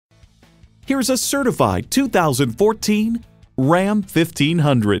Here's a certified 2014 Ram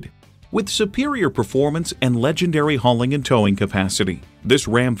 1500. With superior performance and legendary hauling and towing capacity, this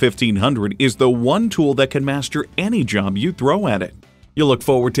Ram 1500 is the one tool that can master any job you throw at it. You'll look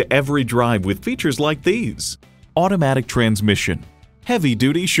forward to every drive with features like these: automatic transmission,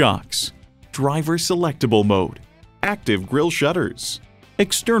 heavy-duty shocks, driver selectable mode, active grille shutters,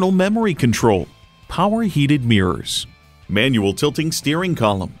 external memory control, power heated mirrors, manual tilting steering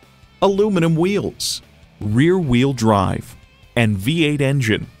column, aluminum wheels, rear wheel drive, and V8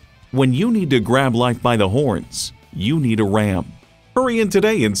 engine. When you need to grab life by the horns, you need a Ram. Hurry in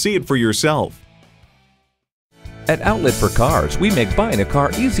today and see it for yourself. At Outlet for Cars, we make buying a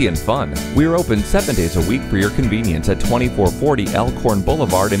car easy and fun. We're open 7 days a week for your convenience at 2440 Elkhorn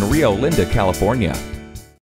Boulevard in Rio Linda, California.